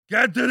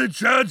Get to the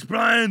church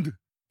blind!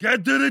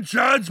 Get to the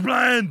church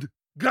blind!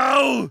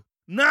 Go!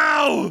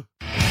 Now!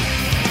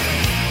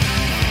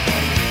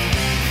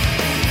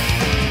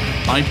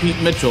 I'm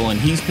Pete Mitchell, and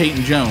he's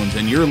Peyton Jones,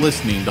 and you're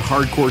listening to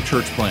Hardcore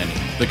Church Planning,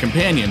 the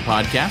companion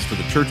podcast to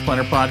the Church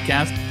Planter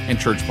Podcast and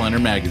Church Planter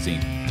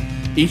Magazine.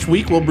 Each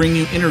week, we'll bring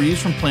you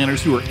interviews from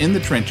planners who are in the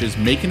trenches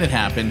making it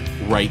happen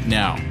right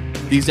now.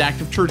 These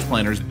active church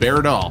planners bear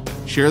it all,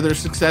 share their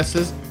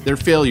successes, their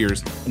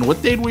failures, and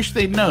what they'd wish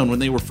they'd known when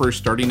they were first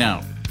starting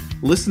out.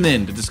 Listen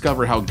in to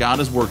discover how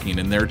God is working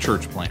in their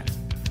church plant.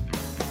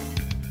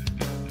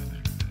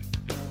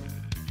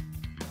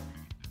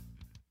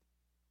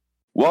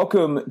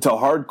 Welcome to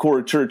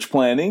Hardcore Church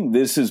Planning.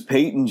 This is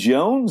Peyton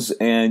Jones,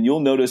 and you'll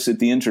notice that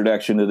the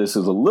introduction to this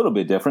is a little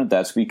bit different.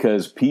 That's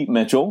because Pete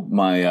Mitchell,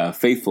 my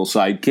faithful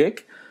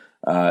sidekick,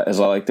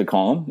 as I like to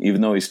call him, even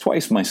though he's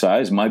twice my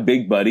size, my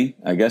big buddy,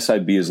 I guess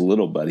I'd be his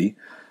little buddy,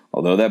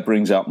 although that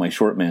brings out my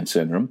short man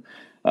syndrome.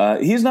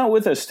 He's not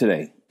with us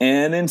today.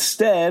 And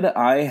instead,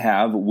 I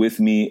have with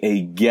me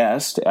a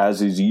guest,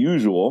 as is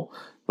usual,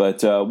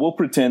 but we'll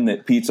pretend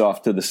that Pete's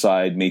off to the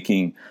side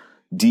making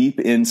deep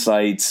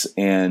insights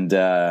and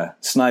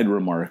snide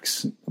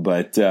remarks.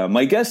 But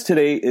my guest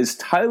today is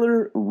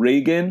Tyler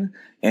Reagan,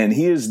 and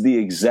he is the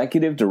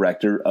executive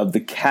director of the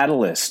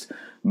Catalyst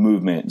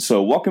movement.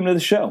 So welcome to the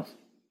show.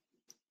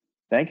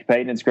 Thank you,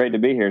 Peyton. It's great to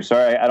be here.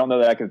 Sorry, I don't know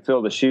that I can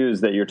fill the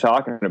shoes that you're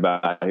talking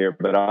about here,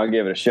 but I'll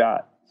give it a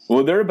shot.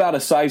 Well, they're about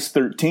a size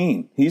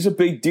 13. He's a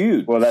big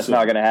dude. Well, that's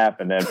not going to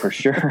happen then, for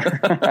sure.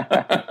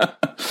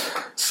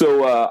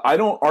 So I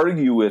don't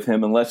argue with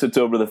him unless it's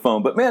over the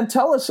phone. But, man,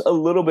 tell us a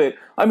little bit.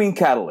 I mean,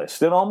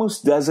 Catalyst. It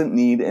almost doesn't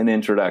need an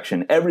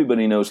introduction.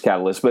 Everybody knows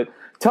Catalyst. But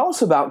tell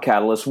us about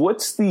Catalyst.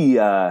 What's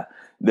the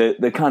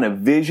kind of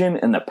vision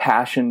and the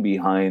passion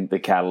behind the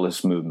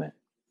Catalyst movement?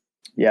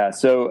 Yeah,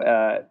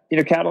 so,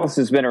 Catalyst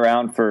has been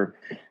around for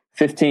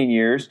 15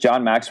 years.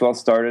 John Maxwell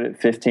started it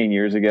 15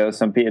 years ago.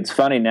 It's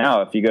funny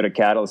now, if you go to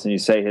Catalyst and you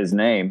say his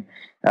name,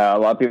 a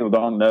lot of people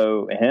don't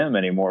know him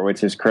anymore,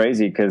 which is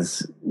crazy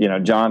because,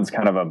 John's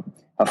kind of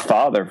a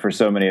father for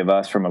so many of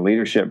us from a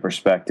leadership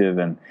perspective.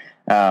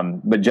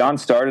 But John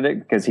started it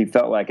because he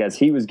felt like as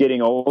he was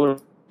getting older,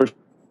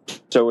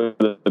 so were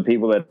the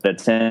people that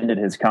attended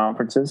his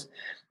conferences.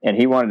 And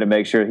he wanted to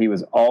make sure he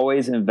was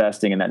always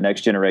investing in that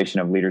next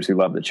generation of leaders who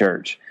love the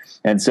church.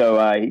 And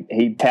so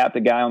he tapped a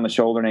guy on the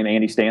shoulder named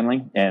Andy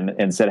Stanley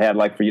and said, hey, I'd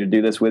like for you to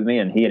do this with me.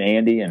 And he and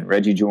Andy and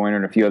Reggie Joyner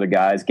and a few other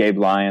guys, Gabe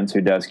Lyons,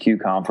 who does Q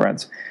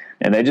Conference,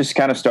 and they just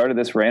kind of started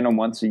this random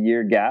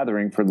once-a-year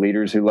gathering for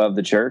leaders who love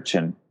the church.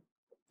 And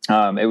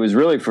it was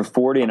really for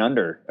 40 and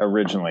under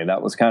originally.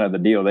 That was kind of the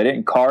deal. They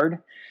didn't card,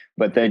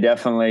 but they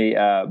definitely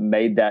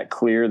made that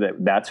clear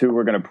that that's who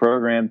we're going to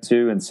program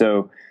to. And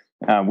so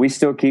we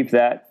still keep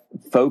that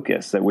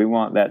focus that we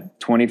want that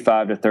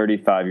 25 to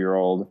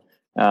 35-year-old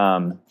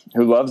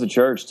who loves the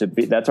church to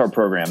be. That's our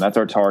program. That's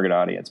our target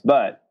audience.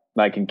 But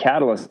like in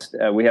Catalyst,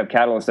 we have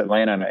Catalyst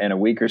Atlanta in a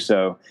week or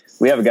so.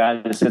 We have a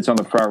guy that sits on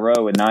the front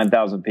row with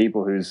 9,000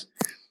 people who's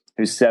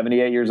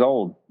 78 years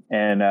old.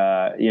 And,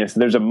 so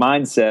there's a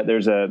mindset,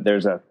 there's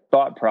a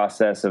thought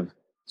process of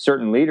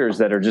certain leaders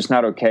that are just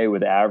not okay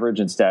with average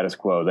and status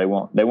quo. They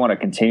want to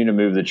continue to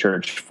move the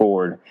church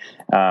forward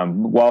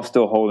while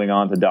still holding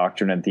on to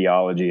doctrine and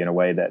theology in a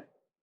way that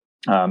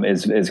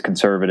is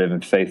conservative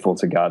and faithful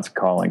to God's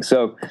calling.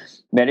 So,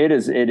 man, it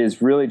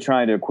is really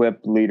trying to equip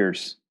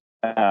leaders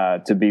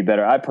to be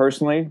better. I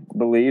personally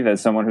believe,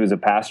 as someone who's a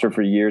pastor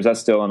for years, I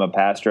still am a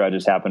pastor. I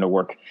just happen to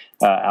work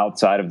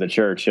outside of the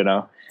church.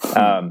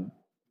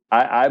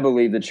 I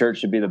believe the church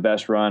should be the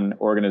best run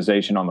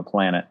organization on the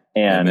planet.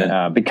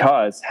 And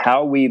because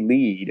how we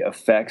lead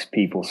affects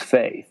people's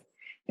faith.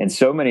 And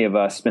so many of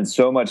us spend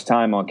so much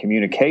time on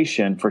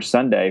communication for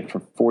Sunday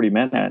for 40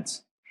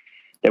 minutes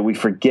that we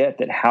forget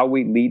that how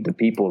we lead the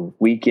people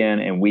week in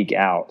and week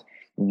out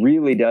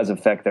really does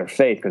affect their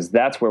faith, because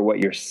that's where what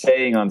you're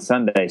saying on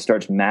Sunday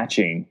starts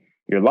matching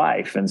your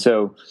life. And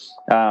so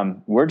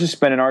we're just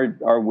spinning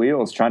our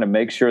wheels trying to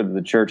make sure that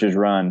the church is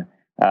run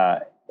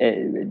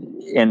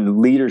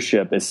and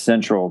leadership is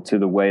central to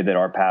the way that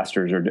our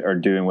pastors are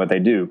doing what they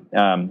do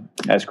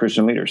as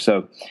Christian leaders.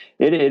 So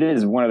it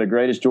is one of the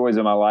greatest joys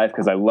of my life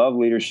because I love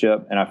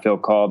leadership and I feel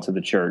called to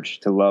the church,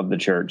 to love the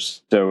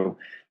church. So,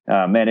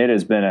 man, it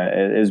has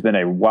been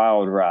a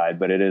wild ride,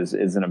 but it is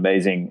an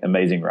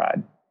amazing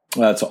ride.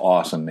 That's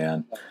awesome,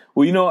 man.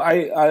 Well,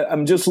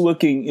 I'm just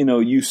looking.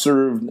 You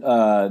served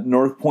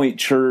North Point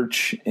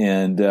Church,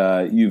 and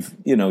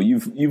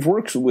you've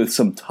worked with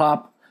some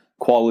top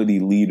quality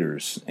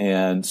leaders,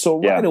 and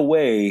so right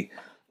away,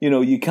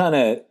 you kind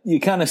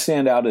of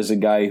stand out as a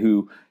guy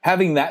who,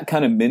 having that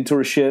kind of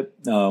mentorship,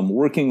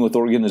 working with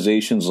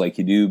organizations like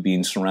you do,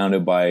 being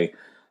surrounded by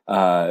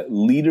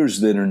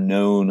leaders that are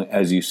known,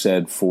 as you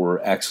said,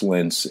 for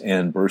excellence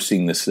and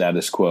bursting the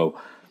status quo.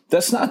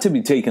 That's not to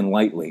be taken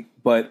lightly.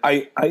 But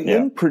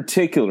in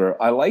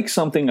particular, I like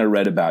something I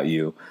read about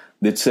you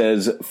that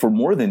says, for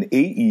more than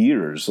 8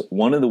 years,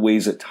 one of the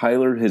ways that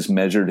Tyler has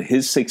measured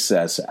his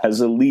success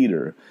as a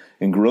leader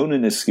and grown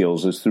in his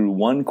skills is through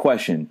one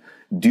question: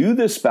 do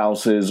the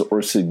spouses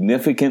or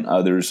significant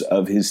others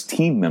of his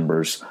team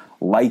members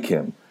like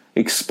him?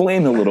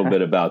 Explain a little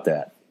bit about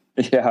that.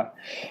 Yeah.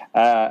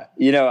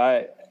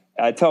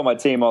 I tell my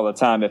team all the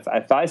time,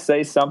 if I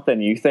say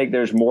something, you think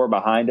there's more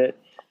behind it,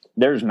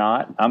 there's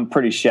not. I'm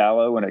pretty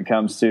shallow when it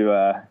comes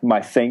to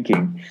my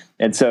thinking.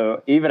 And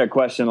so even a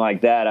question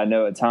like that, I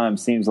know at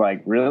times seems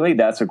like, really,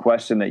 that's a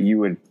question that you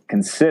would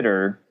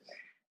consider.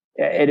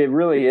 It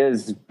really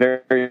is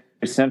very, very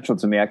central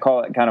to me. I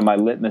call it kind of my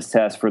litmus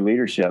test for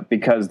leadership,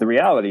 because the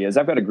reality is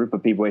I've got a group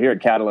of people here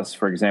at Catalyst,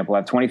 for example. I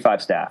have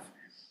 25 staff,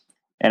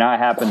 and I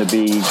happen to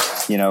be,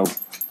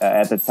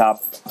 at the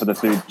top of the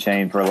food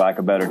chain, for lack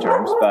of better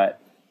terms.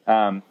 But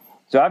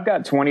so I've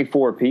got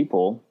 24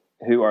 people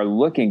who are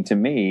looking to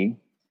me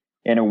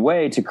in a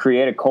way to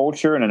create a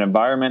culture and an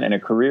environment and a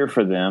career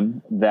for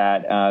them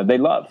that they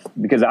love.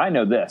 Because I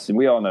know this, and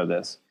we all know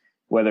this,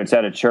 whether it's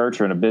at a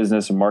church or in a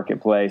business or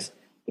marketplace,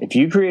 if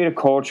you create a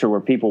culture where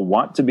people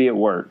want to be at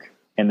work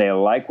and they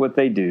like what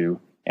they do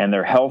and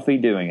they're healthy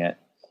doing it,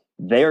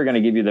 they are going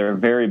to give you their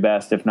very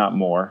best, if not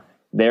more.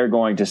 They're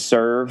going to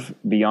serve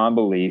beyond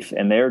belief,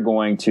 and they're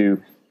going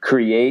to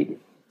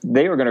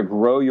they are going to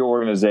grow your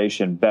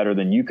organization better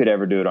than you could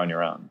ever do it on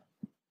your own.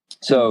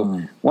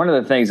 So one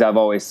of the things I've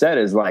always said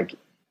is, like,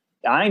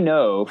 I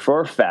know for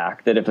a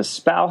fact that if a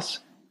spouse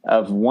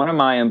of one of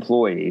my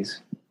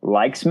employees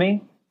likes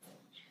me,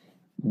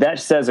 that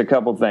says a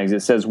couple things.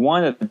 It says,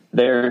 one, that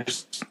their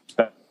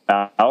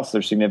spouse,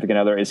 their significant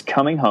other, is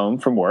coming home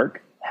from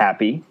work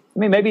happy.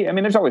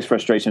 There's always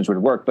frustrations with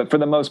work, but for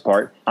the most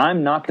part,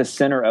 I'm not the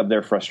center of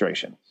their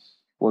frustration.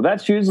 Well,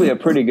 that's usually a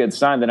pretty good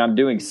sign that I'm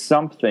doing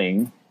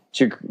something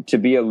to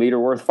be a leader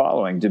worth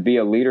following, to be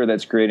a leader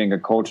that's creating a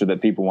culture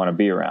that people want to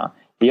be around.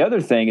 The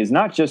other thing is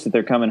not just that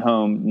they're coming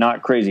home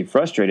not crazy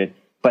frustrated,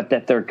 but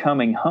that they're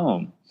coming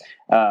home.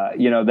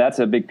 That's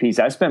a big piece.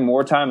 I spend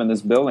more time in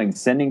this building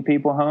sending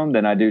people home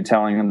than I do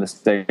telling them to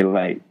stay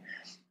late,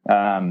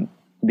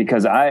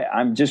 because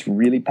I'm just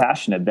really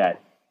passionate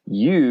that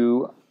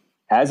you,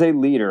 as a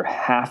leader,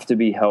 have to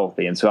be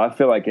healthy. And so I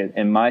feel like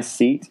in my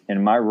seat,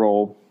 in my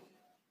role,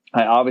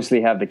 I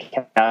obviously have the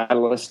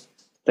catalyst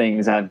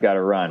things I've got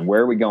to run.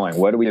 Where are we going?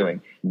 What are we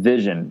doing?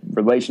 Vision,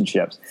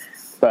 relationships.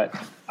 But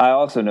I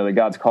also know that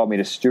God's called me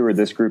to steward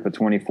this group of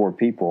 24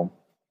 people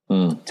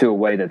to a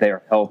way that they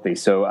are healthy.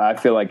 So I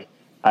feel like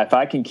if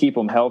I can keep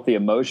them healthy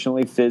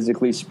emotionally,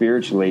 physically,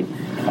 spiritually,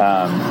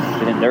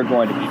 then they're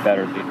going to be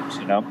better leaders,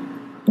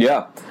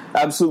 Yeah,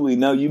 absolutely.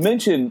 Now, you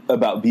mentioned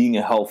about being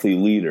a healthy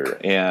leader,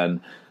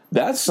 and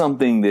that's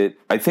something that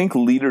I think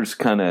leaders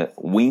kind of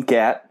wink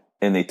at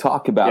and they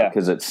talk about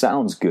because it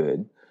sounds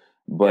good.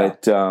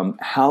 But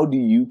how do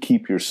you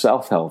keep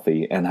yourself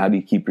healthy, and how do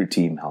you keep your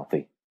team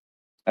healthy?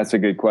 That's a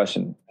good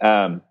question.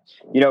 When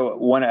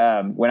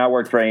I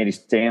worked for Andy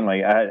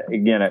Stanley,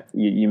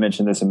 you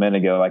mentioned this a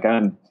minute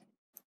ago.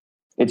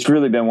 It's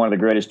really been one of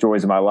the greatest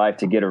joys of my life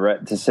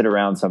to sit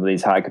around some of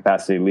these high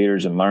capacity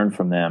leaders and learn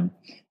from them.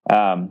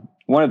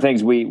 One of the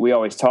things we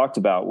always talked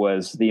about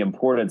was the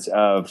importance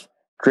of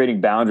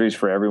creating boundaries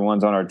for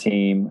everyone's on our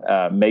team,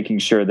 making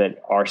sure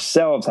that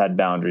ourselves had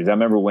boundaries. I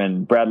remember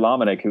when Brad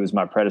Lomenick, who was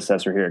my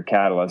predecessor here at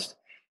Catalyst,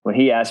 when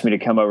he asked me to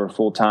come over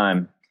full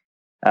time,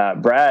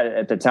 Brad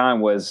at the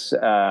time was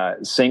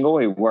single.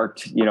 He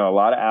worked, a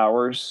lot of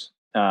hours,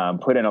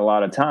 put in a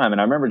lot of time.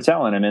 And I remember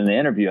telling him in the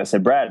interview, I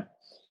said, Brad,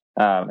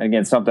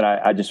 again, something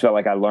I just felt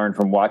like I learned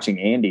from watching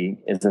Andy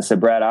is I said,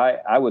 Brad,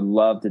 I would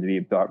love to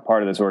be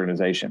part of this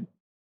organization.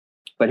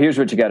 But here's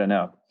what you got to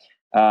know.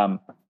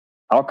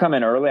 I'll come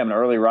in early. I'm an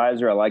early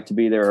riser. I like to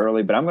be there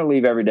early, but I'm going to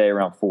leave every day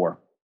around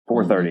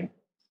 4:30,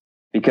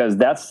 because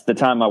that's the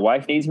time my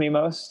wife needs me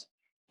most.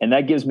 And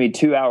that gives me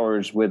 2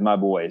 hours with my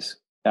boys.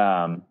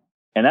 And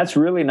that's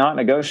really not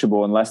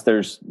negotiable unless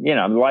there's,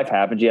 life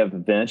happens. You have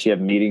events, you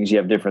have meetings, you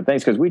have different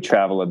things, because we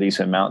travel a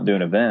decent amount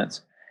doing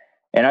events.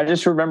 And I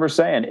just remember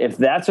saying, if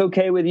that's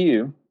okay with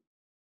you,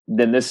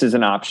 then this is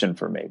an option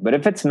for me. But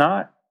if it's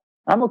not,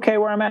 I'm okay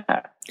where I'm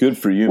at. Good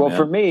for you. Well, man.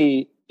 For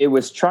me, it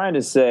was trying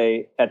to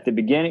say at the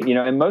beginning,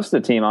 and most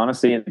of the team,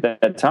 honestly, at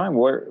that time,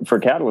 for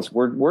Catalyst,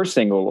 we're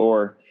single,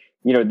 or,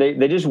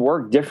 they just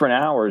work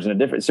different hours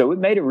and so it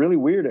made it really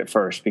weird at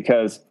first,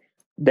 because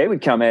they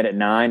would come in at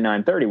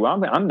 9:30.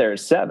 Well, I'm there at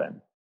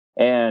 7.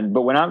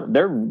 But when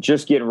they're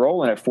just getting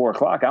rolling at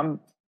 4:00,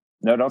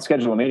 no, don't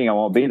schedule a meeting. I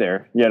won't be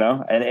there,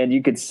 and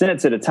you could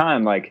sense at a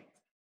time, like,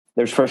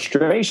 there's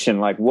frustration,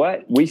 like,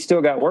 what? We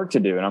still got work to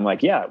do. And I'm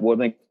like, yeah, well,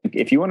 then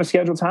if you want to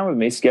schedule time with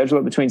me, schedule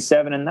it between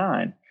 7 and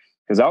 9.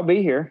 Because I'll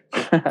be here.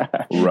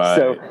 Right.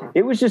 So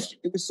it was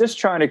just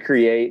trying to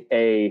create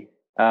a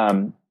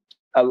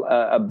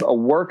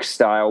work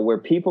style where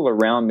people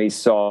around me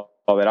saw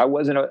that I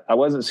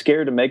wasn't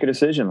scared to make a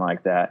decision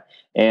like that.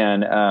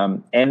 And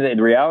the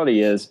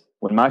reality is,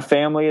 when my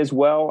family is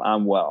well,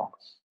 I'm well.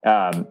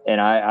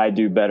 And I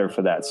do better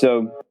for that.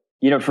 So,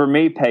 for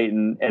me,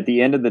 Peyton, at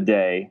the end of the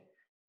day,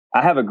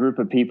 I have a group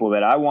of people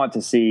that I want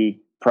to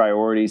see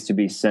priorities to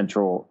be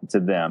central to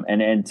them,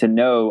 and to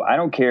know, I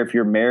don't care if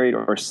you're married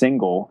or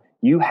single,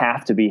 you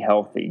have to be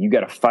healthy. You got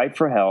to fight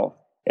for health.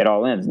 it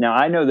all ends. Now,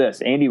 I know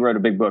this. Andy wrote a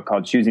big book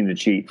called Choosing to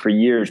Cheat. For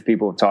years,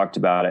 people have talked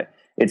about it.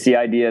 It's the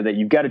idea that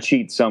you've got to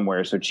cheat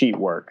somewhere, so cheat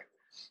work.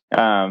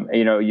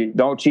 You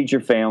don't cheat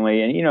your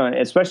family. And,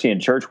 especially in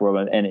church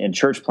world and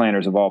church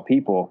planners of all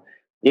people,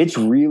 it's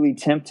really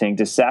tempting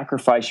to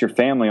sacrifice your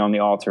family on the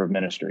altar of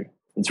ministry.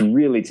 It's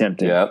really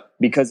tempting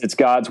because it's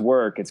God's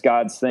work. It's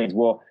God's things.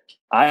 Well,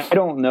 I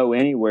don't know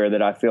anywhere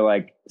that I feel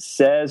like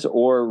says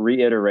or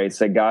reiterates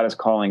that God is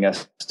calling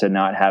us to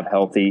not have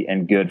healthy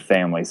and good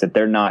families, that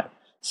they're not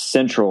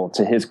central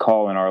to his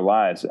call in our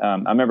lives. I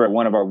remember at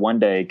one of our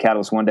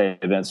Catalyst One Day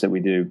events that we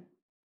do,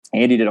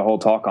 Andy did a whole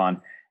talk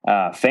on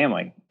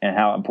family and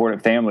how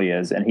important family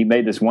is. And he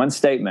made this one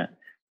statement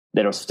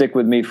that'll stick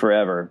with me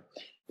forever.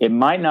 It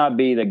might not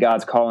be that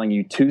God's calling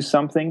you to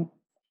something.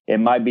 It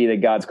might be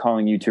that God's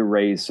calling you to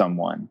raise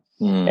someone.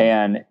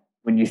 And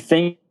when you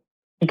think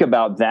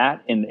about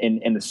that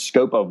in the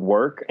scope of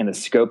work and the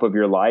scope of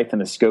your life and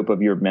the scope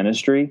of your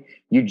ministry,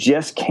 you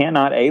just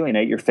cannot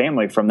alienate your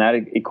family from that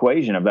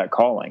equation of that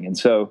calling. And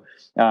so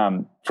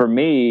for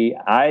me,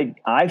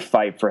 I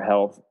fight for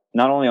health,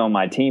 not only on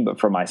my team, but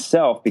for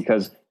myself,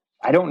 because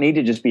I don't need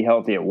to just be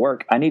healthy at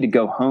work. I need to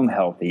go home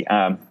healthy.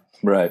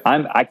 Right.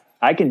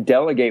 I can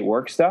delegate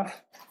work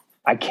stuff.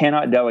 I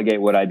cannot delegate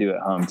what I do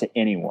at home to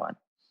anyone.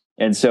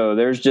 And so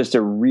there's just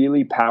a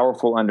really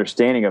powerful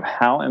understanding of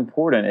how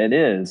important it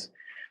is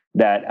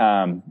that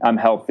I'm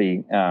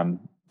healthy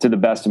to the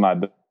best of my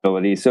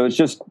ability. So it's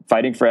just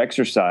fighting for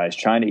exercise,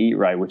 trying to eat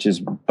right, which is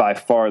by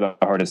far the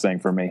hardest thing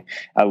for me.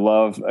 I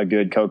love a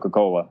good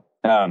Coca-Cola.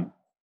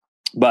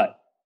 But,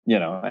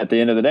 at the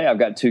end of the day, I've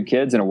got 2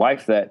 kids and a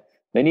wife that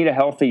they need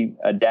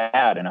a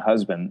dad and a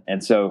husband.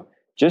 And so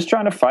just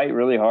trying to fight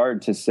really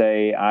hard to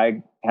say,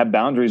 I have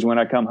boundaries when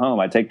I come home.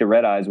 I take the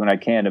red eyes when I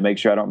can to make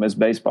sure I don't miss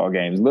baseball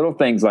games. Little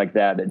things like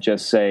that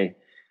just say,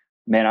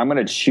 man, I'm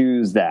going to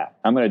choose that.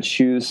 I'm going to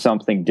choose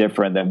something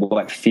different than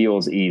what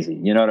feels easy.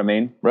 You know what I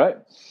mean? Right.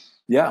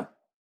 Yeah.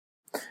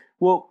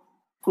 Well,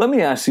 let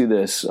me ask you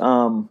this.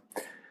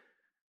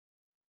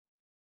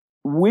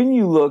 When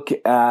you look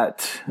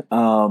at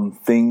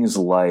things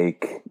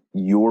like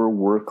your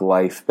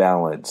work-life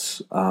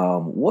balance,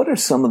 what are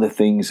some of the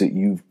things that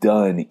you've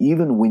done,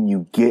 even when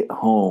you get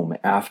home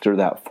after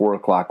that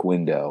 4:00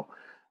 window,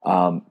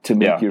 to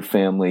make your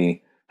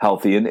family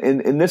healthy?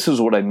 And this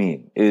is what I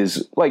mean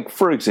is, like,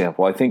 for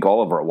example, I think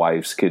all of our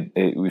wives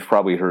we've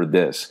probably heard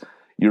this.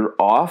 You're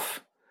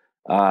off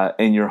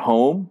and you're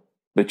home,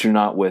 but you're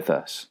not with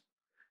us.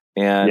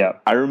 And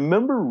I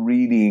remember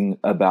reading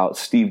about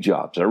Steve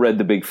Jobs. I read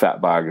the big fat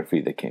biography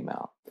that came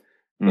out.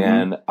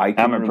 And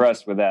I'm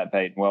impressed with that,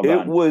 Peyton. Well done.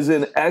 It was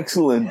an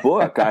excellent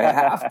book, I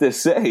have to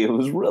say. It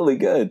was really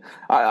good.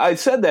 I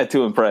said that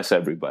to impress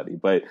everybody,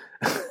 but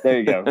there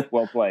you go.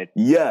 Well played.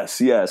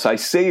 Yes. I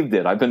saved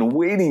it. I've been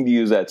waiting to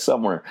use that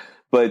somewhere.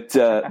 But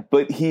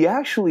he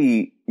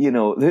actually,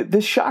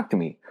 this shocked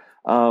me.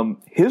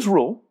 His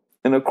rule,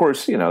 and of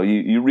course,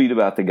 you read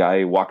about the guy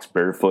who walks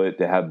barefoot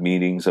to have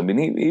meetings. I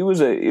mean, he was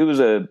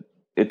a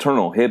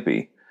eternal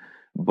hippie,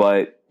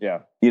 but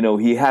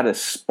he had a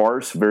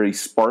sparse, very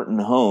Spartan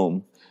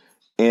home,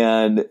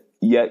 and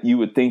yet you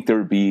would think there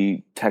would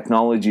be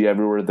technology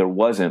everywhere. There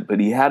wasn't, but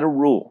he had a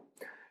rule,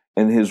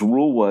 and his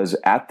rule was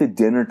at the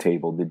dinner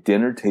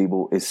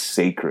table is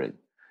sacred,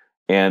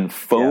 and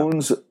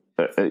phones.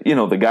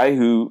 The guy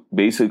who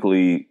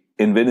basically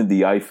invented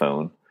the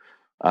iPhone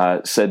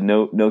said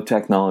no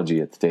technology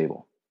at the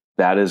table.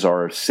 That is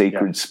our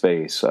sacred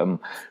space.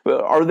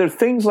 Are there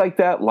things like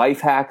that,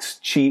 life hacks,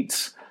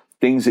 cheats,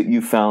 things that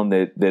you found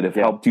that have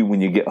helped you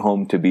when you get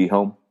home to be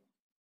home?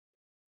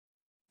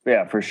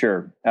 Yeah, for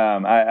sure.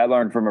 I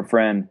learned from a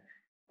friend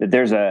that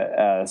there's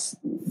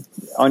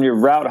on your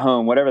route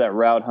home, whatever that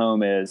route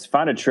home is,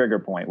 find a trigger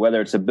point, whether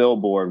it's a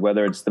billboard,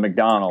 whether it's the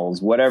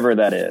McDonald's, whatever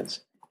that is.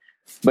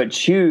 But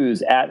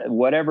choose at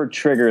whatever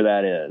trigger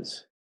that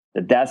is,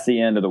 that's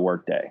the end of the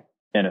workday,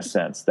 in a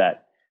sense.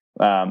 That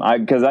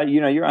because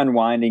you're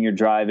unwinding, you're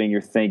driving,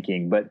 you're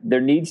thinking, but there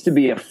needs to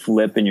be a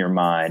flip in your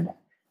mind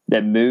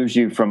that moves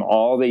you from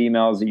all the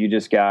emails that you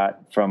just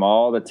got, from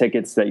all the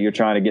tickets that you're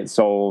trying to get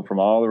sold, from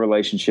all the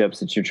relationships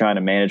that you're trying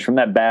to manage, from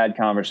that bad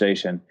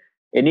conversation.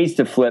 It needs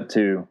to flip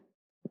to,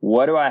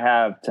 what do I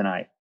have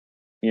tonight?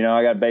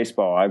 I got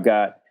baseball. I've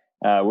got,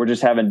 we're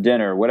just having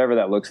dinner, whatever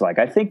that looks like.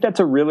 I think that's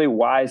a really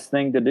wise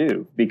thing to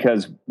do,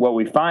 because what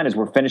we find is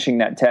we're finishing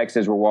that text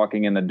as we're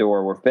walking in the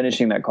door. We're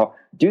finishing that call.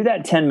 Do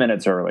that 10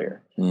 minutes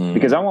earlier,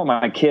 because I want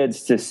my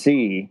kids to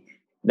see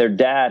their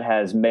dad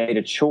has made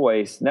a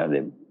choice. Now,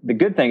 the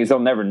good thing is they'll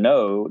never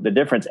know the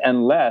difference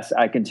unless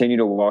I continue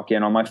to walk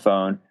in on my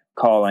phone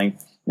calling.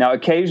 Now,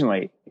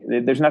 occasionally,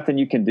 there's nothing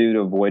you can do to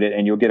avoid it,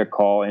 and you'll get a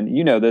call. And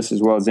you know this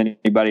as well as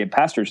anybody, and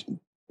pastors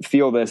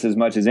feel this as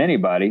much as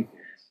anybody.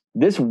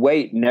 This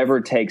weight never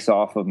takes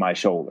off of my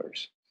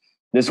shoulders.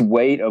 This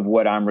weight of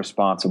what I'm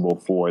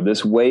responsible for,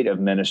 this weight of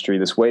ministry,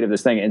 this weight of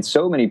this thing. And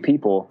so many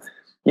people,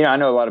 I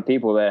know a lot of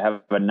people that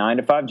have a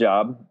 9-to-5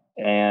 job.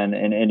 And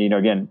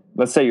again,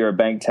 let's say you're a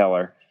bank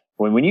teller.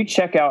 When you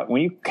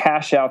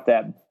cash out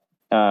that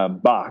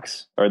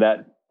box or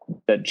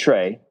that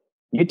tray,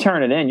 You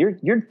turn it in,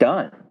 you're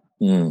done.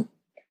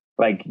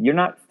 Like, you're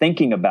not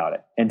thinking about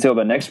it until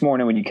the next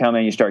morning when you come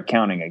in, you start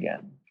counting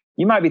again.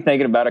 You might be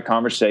thinking about a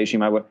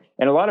conversation.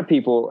 And a lot of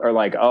people are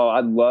like, oh, I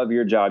love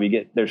your job.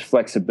 There's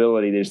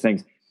flexibility, there's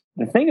things.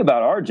 The thing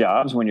about our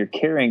jobs when you're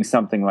carrying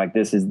something like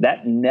this is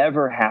that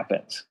never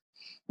happens.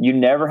 You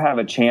never have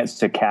a chance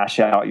to cash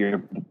out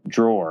your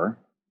drawer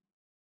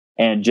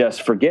and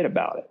just forget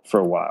about it for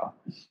a while.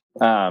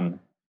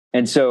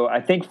 And so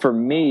I think for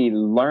me,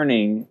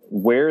 learning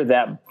where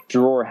that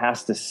drawer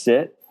has to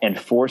sit and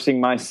forcing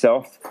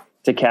myself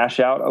to cash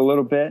out a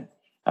little bit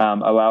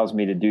allows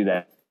me to do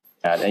that.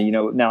 And,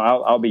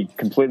 now I'll be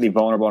completely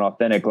vulnerable and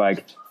authentic.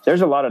 Like,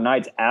 there's a lot of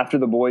nights after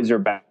the boys are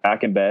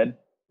back in bed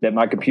that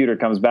my computer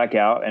comes back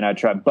out and I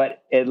try,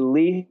 but at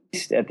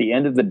least at the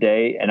end of the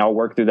day, and I'll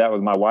work through that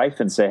with my wife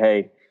and say,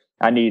 hey,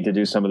 I need to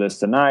do some of this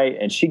tonight.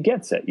 And she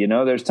gets it.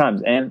 There's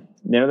times, and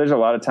there's a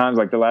lot of times,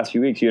 like the last few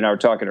weeks, you and I were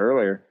talking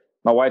earlier,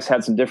 my wife's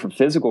had some different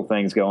physical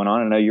things going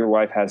on. I know your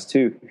wife has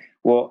too.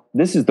 Well,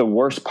 this is the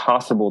worst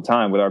possible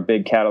time with our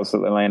big Catalyst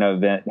Atlanta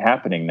event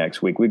happening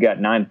next week. We got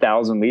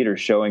 9,000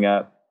 leaders showing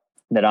up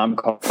that I'm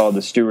called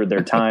to steward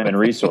their time and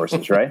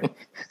resources, right?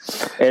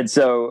 And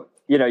so,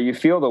 you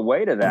feel the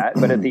weight of that.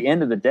 But at the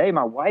end of the day,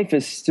 my wife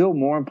is still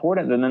more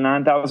important than the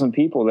 9,000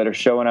 people that are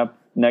showing up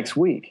next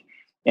week.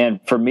 And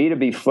for me to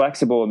be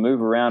flexible and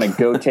move around and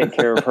go take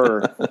care of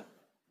her,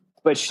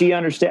 but she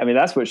understands. I mean,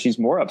 that's what she's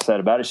more upset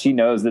about. Is she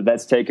knows that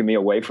that's taken me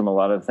away from a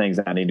lot of the things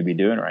that I need to be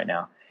doing right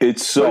now.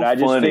 It's so funny. I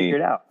just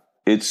figured out.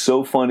 It's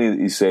so funny that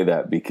you say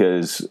that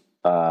because,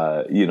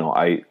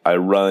 I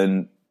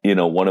run,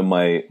 one of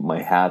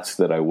my hats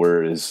that I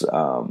wear is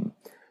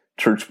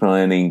church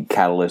planning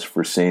catalyst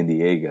for San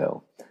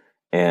Diego.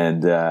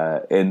 And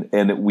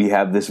we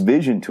have this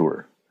vision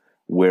tour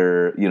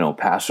where,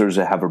 pastors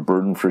that have a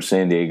burden for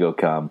San Diego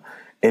come.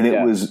 And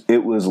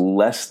it was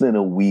less than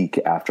a week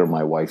after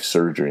my wife's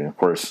surgery. And of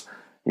course,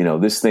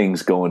 this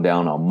thing's going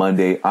down on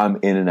Monday. I'm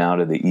in and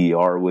out of the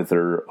ER with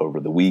her over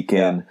the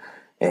weekend.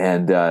 Yeah.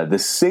 And the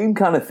same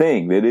kind of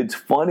thing, that it's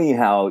funny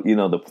how,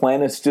 the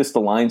planets just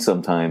align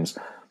sometimes.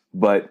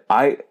 But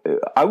I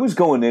was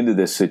going into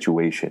this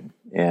situation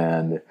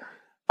and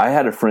I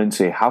had a friend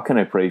say, how can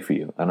I pray for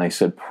you? And I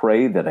said,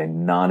 pray that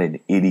I'm not an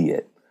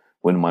idiot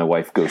when my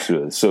wife goes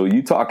through it. So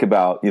you talk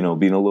about,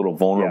 being a little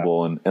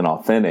vulnerable and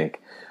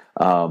authentic.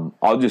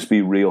 I'll just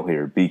be real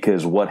here,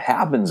 because what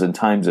happens in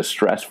times of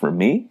stress for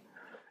me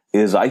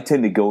is I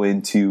tend to go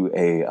into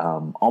a,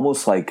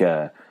 almost like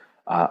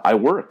I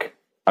work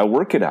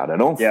it out. I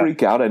don't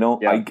freak out.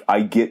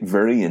 I get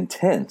very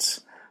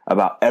intense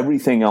about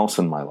everything else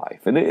in my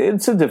life. And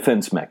it's a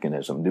defense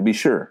mechanism, to be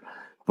sure.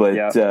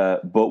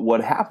 But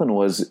what happened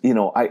was,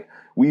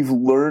 we've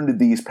learned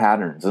these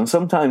patterns. And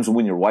sometimes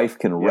when your wife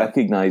can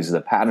recognize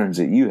the patterns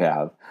that you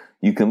have,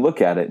 you can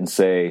look at it and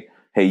say,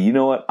 hey, you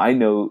know what? I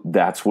know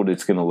that's what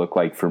it's going to look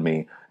like for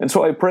me. And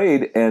so I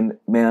prayed, and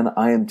man,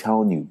 I am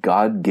telling you,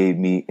 God gave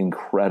me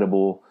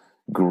incredible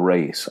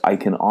grace. I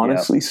can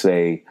honestly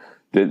say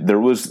that there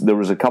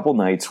was a couple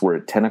nights where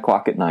at 10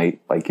 o'clock at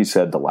night, like you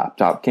said, the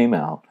laptop came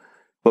out.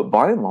 But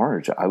by and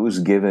large, I was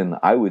given,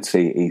 I would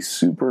say, a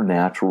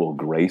supernatural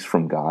grace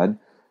from God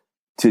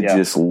to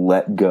just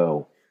let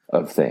go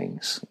of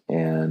things.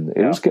 And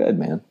it was good,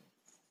 man.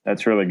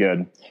 That's really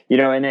good.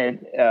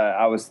 And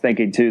I was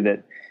thinking too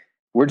that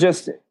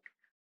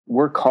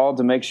we're called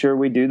to make sure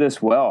we do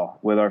this well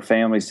with our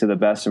families to the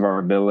best of our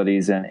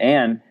abilities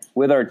and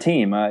with our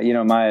team.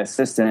 My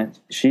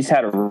assistant, she's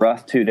had a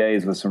rough 2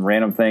 days with some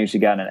random things. She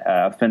got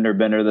a fender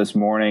bender this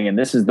morning, and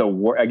this is the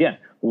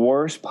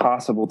worst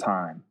possible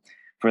time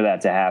for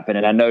that to happen.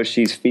 And I know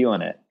she's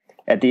feeling it.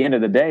 At the end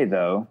of the day,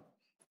 though,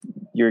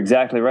 you're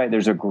exactly right.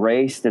 There's a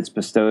grace that's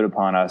bestowed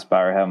upon us by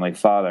our Heavenly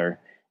Father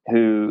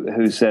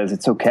who says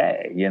it's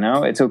okay.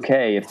 It's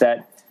okay if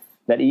that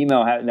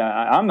email.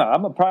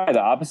 I'm probably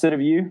the opposite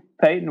of you,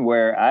 Peyton,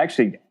 where I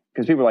actually,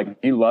 because people are like,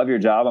 you love your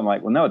job. I'm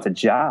like, well, no, it's a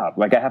job.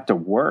 Like, I have to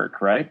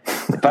work, right?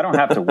 If I don't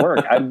have to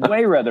work, I'd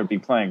way rather be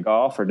playing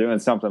golf or doing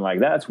something like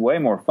that. It's way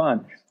more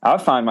fun. I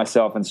find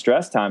myself in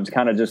stress times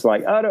kind of just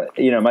like,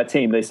 my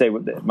team, they say,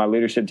 my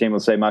leadership team will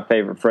say, my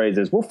favorite phrase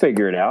is, we'll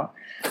figure it out.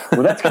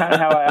 Well, that's kind of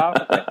how I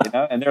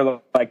operate, and they're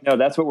like, no,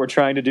 that's what we're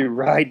trying to do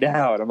right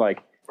now. And I'm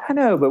like, I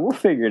know, but we'll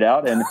figure it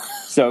out. And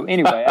so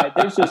anyway,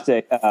 there's just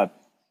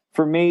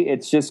for me,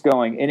 it's just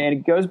going, and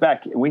it goes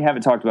back, we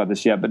haven't talked about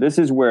this yet, but this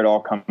is where it all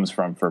comes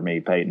from for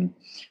me, Peyton,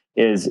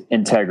 is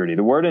integrity.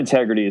 The word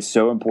integrity is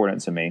so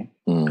important to me.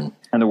 And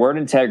the word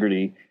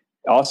integrity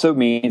also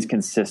means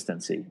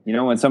consistency.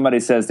 When somebody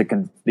says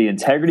the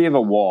integrity of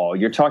a wall,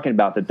 you're talking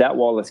about that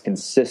wall is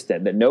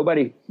consistent, that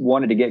nobody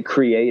wanted to get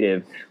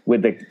creative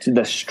with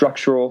the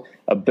structural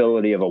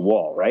ability of a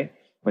wall, right?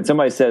 When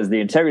somebody says the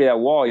integrity of that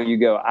wall, you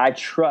go, I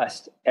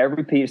trust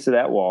every piece of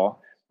that wall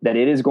that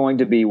it is going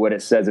to be what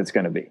it says it's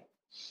going to be.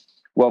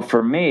 Well,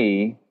 for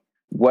me,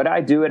 what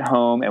I do at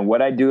home and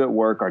what I do at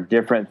work are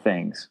different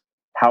things.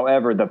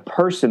 However, the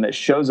person that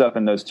shows up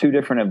in those two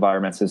different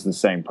environments is the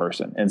same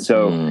person. And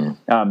so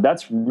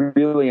that's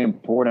really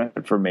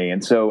important for me.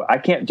 And so I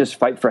can't just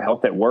fight for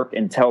health at work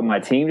and tell my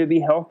team to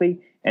be healthy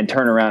and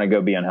turn around and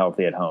go be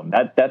unhealthy at home.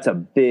 That's a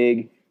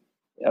big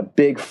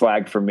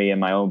flag for me in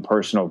my own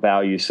personal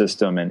value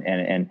system.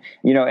 And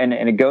you know, and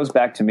it goes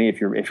back to me, if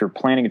you're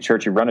planning a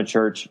church, you run a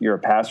church, you're a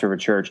pastor of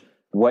a church,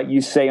 what you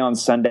say on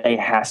Sunday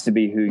has to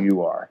be who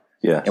you are.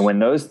 Yes. And when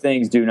those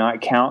things do not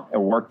count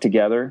or work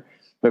together,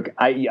 look,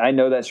 I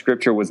know that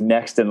scripture was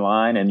next in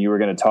line and you were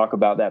going to talk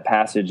about that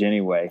passage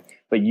anyway,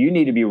 but you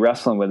need to be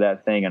wrestling with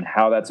that thing and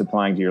how that's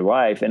applying to your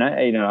life. And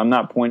I'm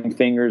not pointing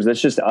fingers. That's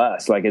just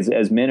us. Like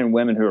as men and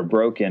women who are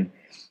broken,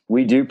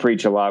 we do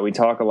preach a lot. We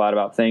talk a lot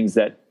about things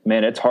that,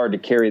 man, it's hard to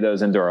carry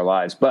those into our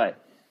lives,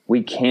 but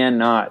we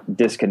cannot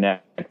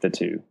disconnect the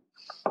two.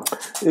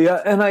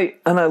 Yeah, and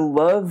I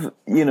love,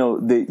 you know,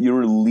 that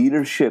your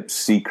leadership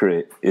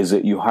secret is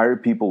that you hire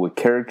people with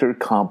character,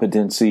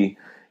 competency,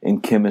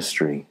 and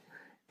chemistry.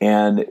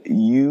 And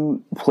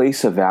you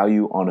place a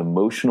value on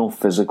emotional,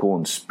 physical,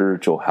 and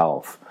spiritual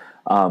health.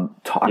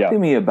 Talk to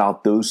me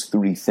about those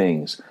three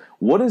things.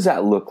 What does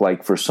that look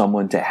like for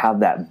someone to have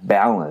that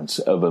balance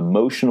of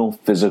emotional,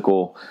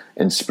 physical,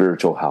 and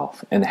spiritual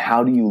health? And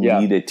how do you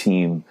lead a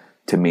team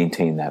to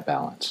maintain that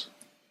balance?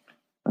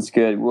 That's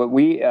good. What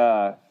we,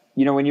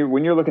 you know, when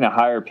you're looking to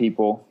hire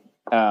people,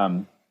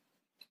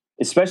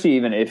 especially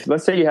even if,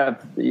 let's say you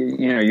have,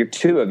 you know, you're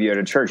two of you at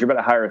a church, you're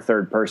about to hire a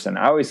third person.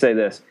 I always say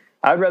this: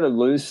 I'd rather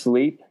lose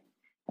sleep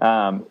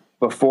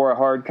before a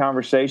hard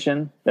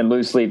conversation than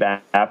lose sleep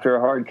after a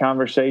hard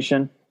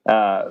conversation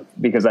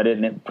because I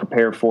didn't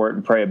prepare for it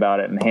and pray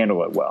about it and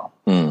handle it well.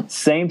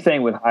 Same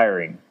thing with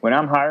hiring. When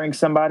I'm hiring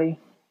somebody,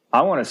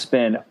 I want to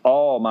spend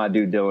all my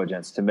due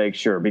diligence to make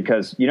sure,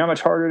 because you know how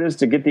much harder it is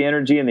to get the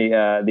energy and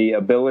the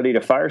ability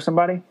to fire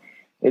somebody?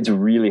 It's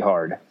really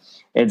hard.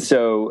 And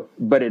so,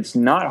 but it's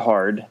not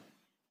hard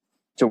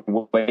to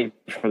wait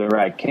for the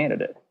right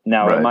candidate.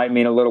 Now, It might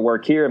mean a little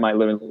work here, it might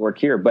mean a little work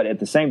here, but at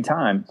the same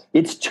time,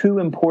 it's too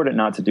important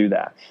not to do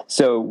that.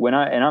 So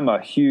I'm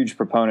a huge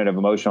proponent of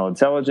emotional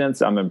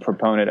intelligence. I'm a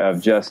proponent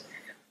of just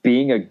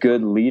being a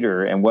good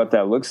leader and what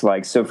that looks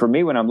like. So for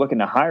me, when I'm looking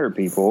to hire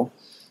people,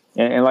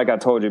 and like I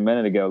told you a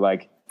minute ago,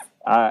 like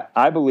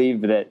I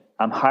believe that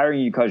I'm hiring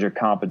you because you're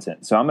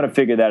competent. So I'm going to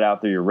figure that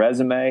out through your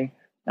resume.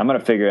 I'm going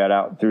to figure that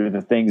out through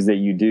the things that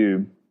you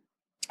do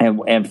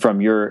and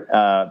from your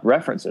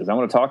references. I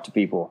want to talk to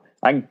people.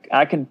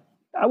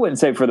 I wouldn't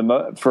say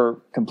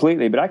for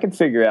completely, but I can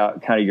figure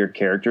out kind of your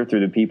character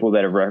through the people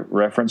that have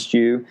referenced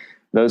you,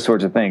 those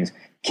sorts of things.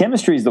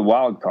 Chemistry is the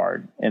wild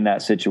card in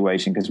that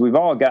situation because we've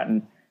all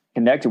gotten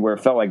connected where it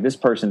felt like this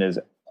person is,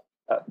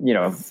 you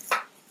know,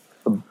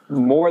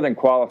 more than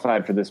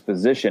qualified for this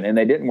position, and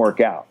they didn't work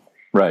out.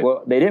 Right.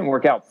 Well, they didn't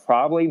work out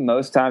probably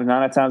most times,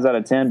 9 times out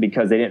of 10,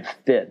 because they didn't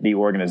fit the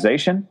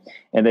organization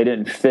and they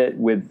didn't fit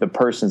with the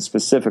person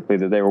specifically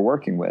that they were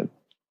working with.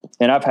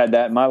 And I've had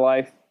that in my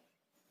life.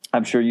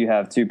 I'm sure you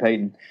have too,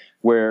 Peyton,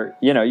 where,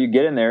 you know, you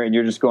get in there and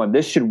you're just going,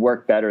 this should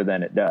work better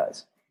than it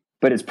does.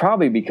 But it's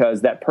probably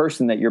because that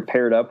person that you're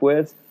paired up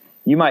with,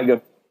 you might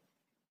go,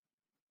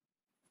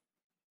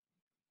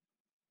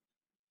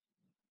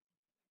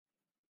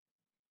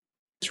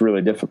 it's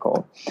really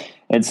difficult.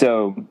 And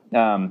so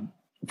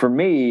for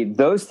me,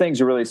 those things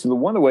are really, so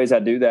one of the ways I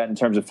do that in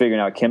terms of figuring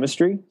out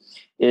chemistry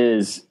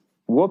is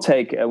we'll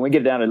take, we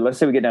get down to, let's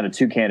say we get down to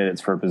 2 candidates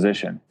for a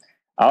position.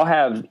 I'll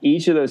have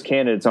each of those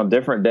candidates on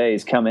different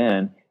days come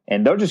in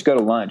and they'll just go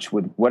to lunch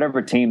with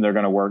whatever team they're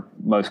going to work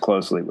most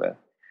closely with.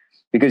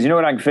 Because you know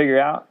what I can figure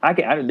out?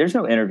 There's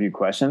no interview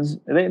questions.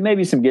 There may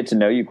be some get to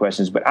know you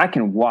questions, but I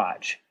can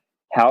watch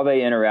how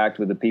they interact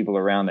with the people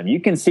around them.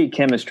 You can see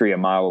chemistry a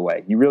mile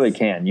away. You really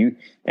can. You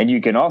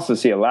can also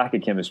see a lack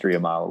of chemistry a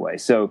mile away.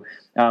 So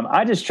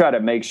I just try to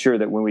make sure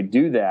that when we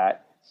do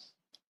that,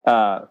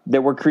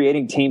 that we're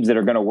creating teams that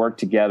are going to work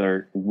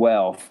together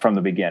well from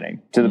the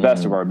beginning to the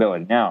best of our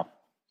ability. Now,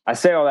 I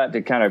say all that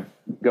to kind of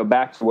go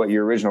back to what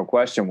your original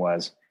question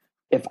was.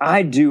 If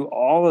I do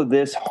all of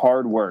this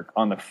hard work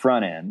on the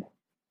front end,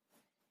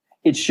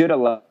 it should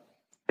allow me to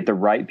get the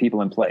right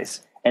people in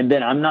place. And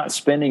then I'm not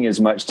spending as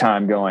much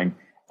time going,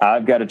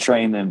 I've got to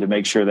train them to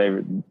make sure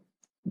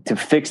to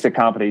fix the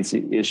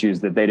competency issues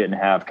that they didn't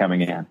have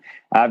coming in.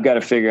 I've got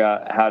to figure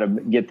out how to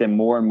get them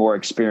more and more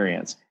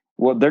experience.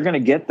 Well, they're going to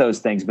get those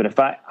things. But if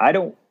I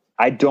don't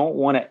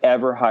want to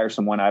ever hire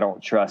someone I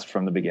don't trust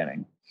from the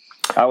beginning.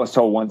 I was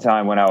told one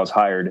time when I was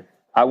hired,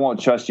 I won't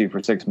trust you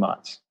for 6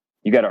 months.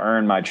 You got to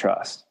earn my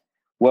trust.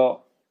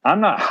 Well,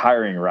 I'm not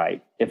hiring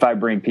right if I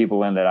bring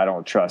people in that I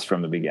don't trust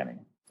from the beginning.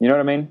 You know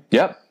what I mean?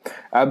 Yep,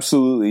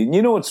 absolutely. And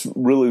you know what's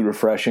really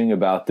refreshing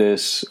about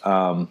this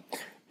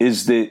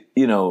is that,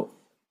 you know,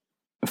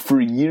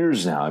 for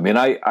years now, I mean,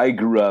 I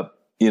grew up,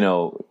 you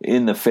know,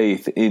 in the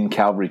faith in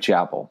Calvary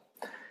Chapel.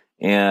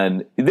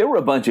 And there were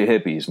a bunch of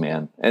hippies,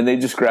 man. And they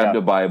just grabbed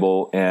a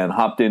Bible and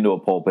hopped into a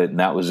pulpit and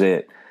that was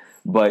it.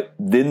 But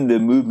then the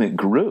movement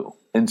grew.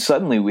 And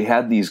suddenly we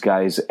had these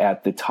guys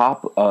at the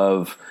top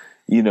of,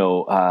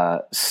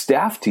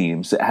 staff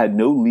teams that had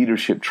no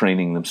leadership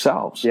training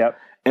themselves. Yep.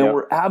 And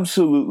we're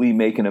absolutely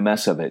making a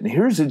mess of it. And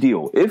here's the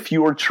deal. If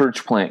your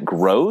church plant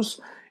grows,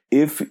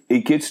 if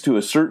it gets to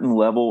a certain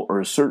level or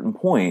a certain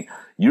point,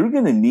 you're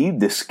going to need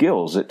the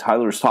skills that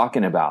Tyler's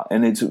talking about.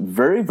 And it's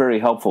very, very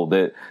helpful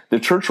that the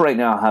church right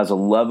now has a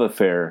love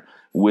affair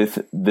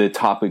with the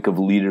topic of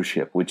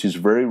leadership, which is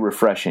very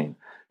refreshing.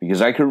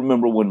 Because I can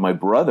remember when my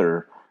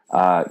brother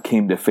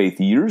came to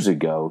faith years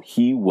ago,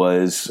 he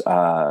was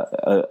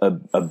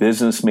a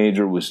business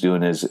major, was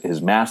doing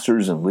his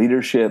master's in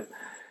leadership.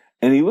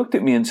 And he looked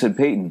at me and said,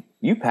 Peyton,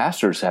 you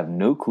pastors have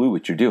no clue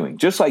what you're doing.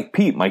 Just like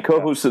Pete, my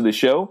co-host of the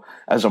show,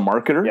 as a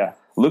marketer,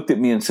 looked at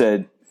me and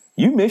said,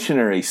 you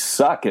missionaries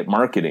suck at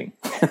marketing.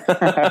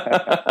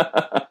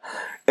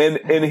 And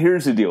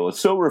here's the deal. It's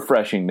so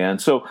refreshing, man.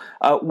 So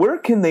where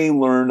can they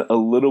learn a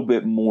little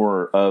bit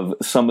more of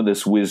some of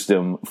this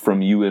wisdom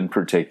from you in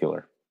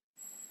particular?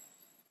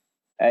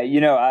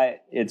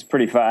 It's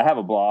pretty fun. I have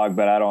a blog,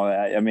 but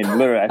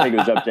literally, I think it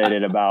was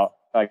updated about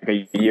like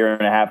a year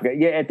and a half ago.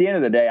 Yeah, at the end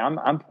of the day,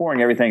 I'm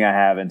pouring everything I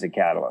have into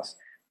Catalyst.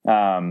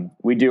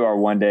 We do our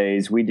one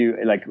days. We do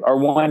our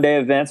 1 day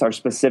events are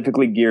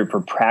specifically geared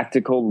for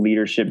practical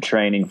leadership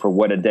training for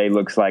what a day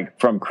looks like,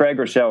 from Craig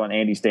Rochelle and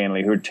Andy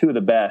Stanley, who are two of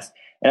the best.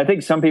 And I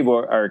think some people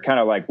are kind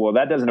of like, well,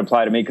 that doesn't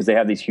apply to me because they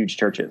have these huge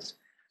churches.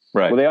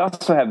 Right. Well, they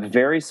also have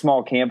very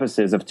small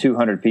campuses of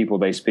 200 people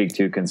they speak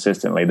to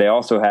consistently. They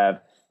also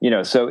have,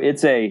 so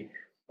it's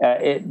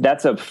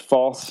that's a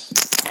false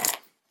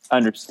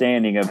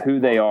understanding of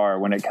who they are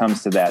when it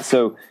comes to that.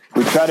 So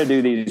we try to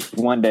do these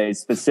 1 days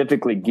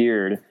specifically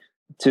geared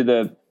to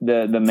the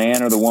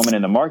man or the woman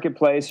in the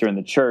marketplace or in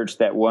the church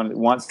that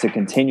wants to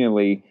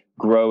continually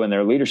grow in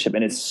their leadership.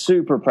 And it's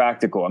super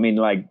practical. I mean,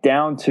 like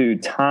down to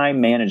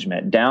time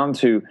management, down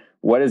to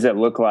what does it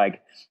look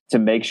like to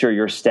make sure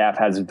your staff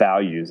has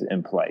values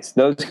in place,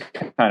 those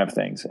kind of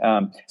things.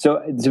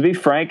 So to be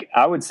frank,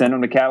 I would send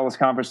them to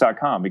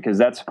catalystconference.com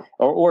because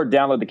or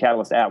download the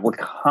Catalyst app. We're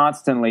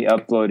constantly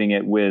uploading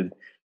it with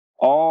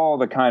all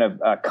the kind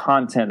of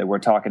content that we're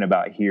talking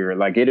about here.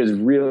 Like it is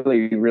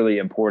really, really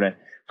important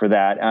for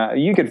that.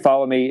 You can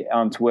follow me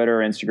on Twitter,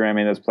 Instagram,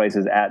 and those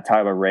places at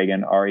Tyler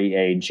Reagin,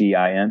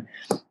 Reagin.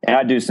 And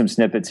I do some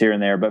snippets here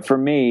and there. But for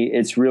me,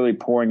 it's really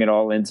pouring it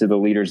all into the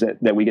leaders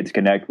that we get to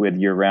connect with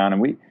year round.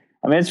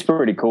 And it's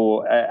pretty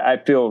cool. I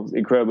feel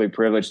incredibly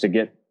privileged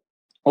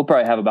we'll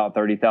probably have about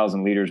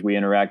 30,000 leaders we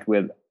interact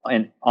with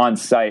on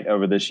site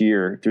over this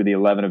year through the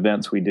 11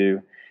 events we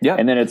do. Yeah.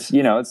 And then it's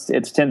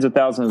tens of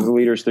thousands of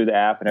leaders through the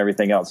app and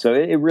everything else. So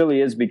it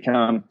really has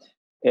become,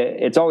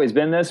 it's always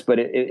been this, but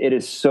it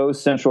is so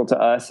central to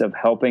us of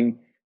helping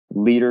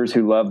leaders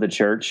who love the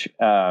church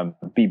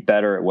be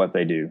better at what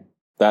they do.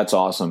 That's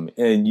awesome.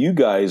 And you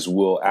guys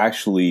will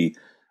actually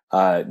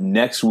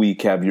next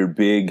week have your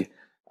big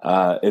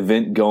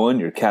event going,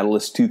 your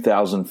Catalyst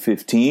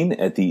 2015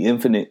 at the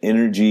Infinite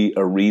Energy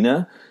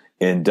Arena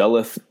in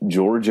Duluth,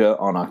 Georgia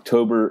on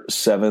October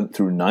 7th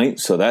through 9th.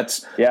 So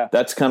that's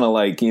kind of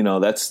like,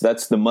 that's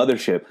the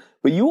mothership.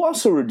 But you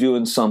also are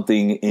doing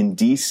something in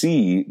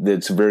DC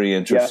that's very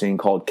interesting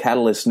called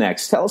Catalyst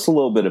Next. Tell us a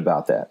little bit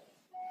about that.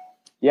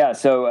 Yeah,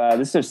 so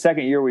this is the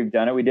second year we've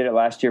done it. We did it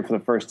last year for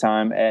the first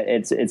time.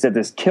 It's at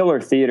this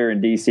killer theater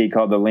in DC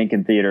called the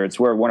Lincoln Theater. It's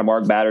where one of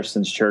Mark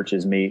Batterson's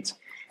churches meets.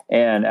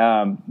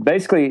 And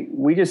basically,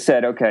 we just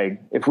said, okay,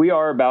 if we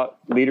are about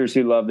leaders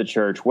who love the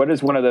church, what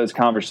is one of those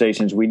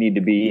conversations we need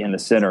to be in the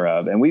center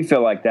of? And we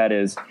feel like that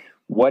is,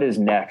 what is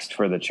next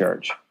for the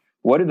church?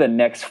 What do the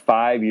next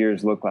 5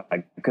 years look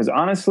like? Because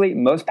honestly,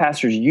 most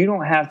pastors, you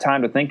don't have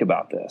time to think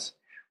about this.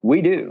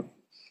 We do.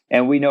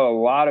 And we know a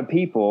lot of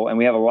people, and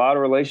we have a lot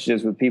of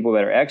relationships with people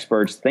that are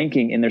experts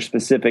thinking in their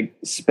specific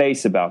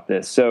space about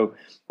this. So,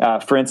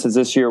 for instance,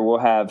 this year we'll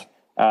have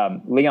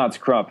Leonce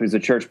Crump, who's a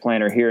church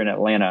planter here in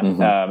Atlanta.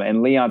 Mm-hmm.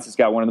 And Leonce has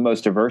got one of the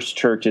most diverse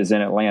churches in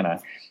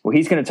Atlanta. Well,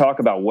 he's going to talk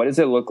about what does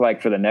it look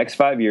like for the next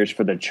 5 years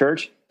for the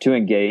church to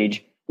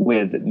engage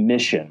with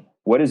mission.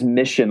 What does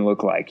mission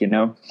look like?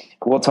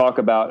 We'll talk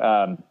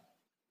about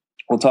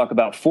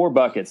 4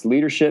 buckets: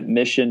 leadership,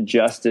 mission,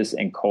 justice,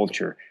 and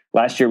culture.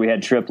 Last year we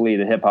had Trip Lee,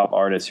 the hip hop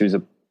artist, who's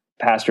a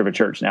pastor of a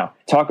church now,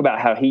 talk about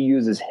how he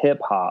uses hip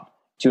hop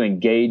to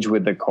engage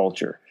with the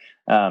culture.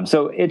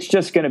 So it's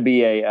just going to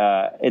be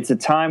it's a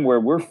time where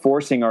we're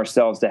forcing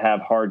ourselves to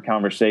have hard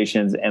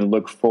conversations and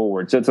look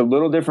forward. So it's a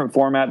little different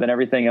format than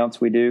everything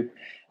else we do.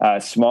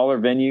 Smaller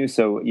venue,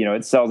 so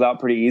it sells out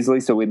pretty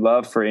easily. So we'd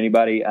love for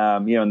anybody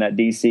in that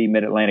DC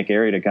Mid-Atlantic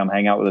area to come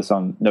hang out with us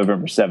on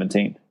November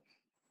 17th.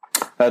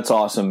 That's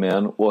awesome,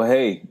 man. Well,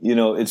 hey,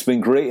 it's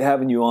been great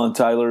having you on,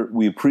 Tyler.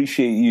 We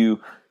appreciate you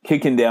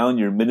kicking down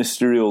your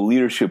ministerial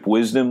leadership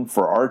wisdom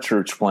for our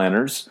church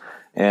planners.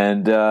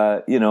 And,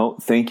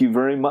 thank you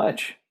very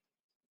much.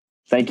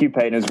 Thank you,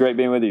 Peyton. It was great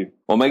being with you.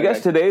 Well, my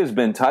guest today has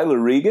been Tyler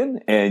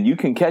Reagin, and you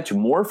can catch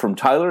more from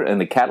Tyler and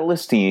the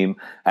Catalyst team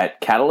at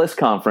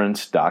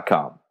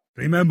catalystconference.com.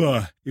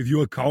 Remember, if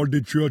you are called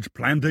to church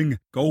planting,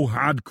 go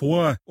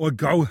hardcore or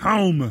go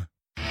home.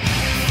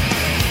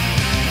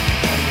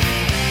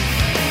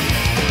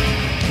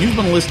 You've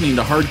been listening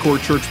to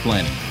Hardcore Church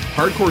Planning.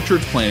 Hardcore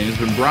Church Planning has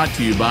been brought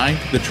to you by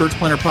the Church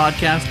Planner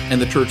Podcast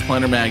and the Church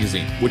Planner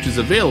Magazine, which is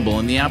available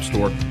in the App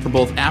Store for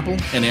both Apple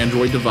and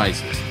Android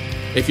devices.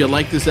 If you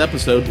like this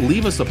episode,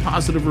 leave us a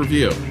positive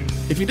review.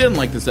 If you didn't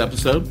like this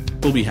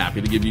episode, we'll be happy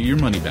to give you your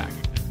money back.